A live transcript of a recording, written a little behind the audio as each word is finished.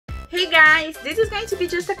Hey guys, this is going to be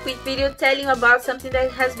just a quick video telling you about something that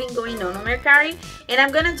has been going on Mercari, and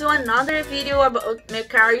I'm gonna do another video about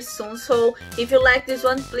Mercari soon, so if you like this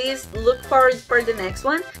one, please look forward for the next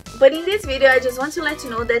one. But in this video, I just want to let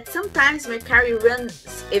you know that sometimes Mercari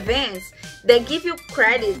runs events that give you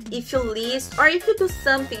credit if you list or if you do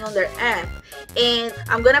something on their app. And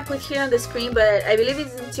I'm gonna put here on the screen, but I believe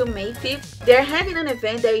it's until May 5th. They're having an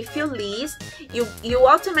event that if you list, you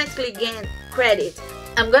automatically gain credit.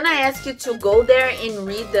 I'm gonna ask you to go there and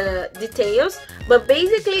read the details, but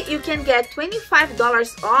basically you can get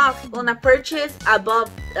 $25 off on a purchase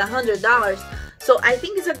above $100. So I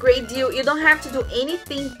think it's a great deal. You don't have to do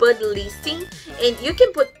anything but listing, and you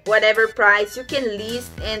can put whatever price, you can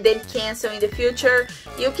list and then cancel in the future.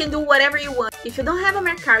 You can do whatever you want. If you don't have a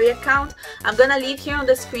Mercari account, I'm gonna leave here on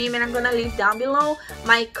the screen and I'm gonna leave down below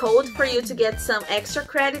my code for you to get some extra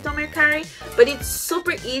credit on Mercari. But it's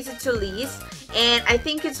super easy to list, and I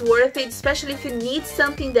think it's worth it, especially if you need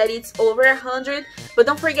something that it's over 100. But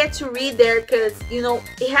don't forget to read there, because you know,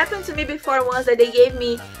 it happened to me before once that they gave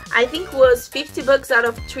me, I think it was $50 out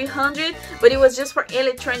of 300, but it was just for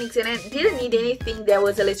electronics, and I didn't need anything that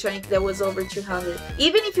was electronic that was over 300.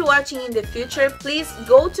 Even if you're watching in the future, please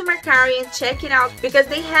go to Mercari and check it out, because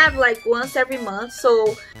they have like once every month.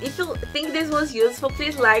 So if you think this was useful,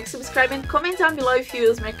 please like, subscribe, and comment down below if you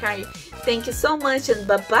use Mercari. Thank you so much, and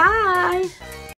bye bye.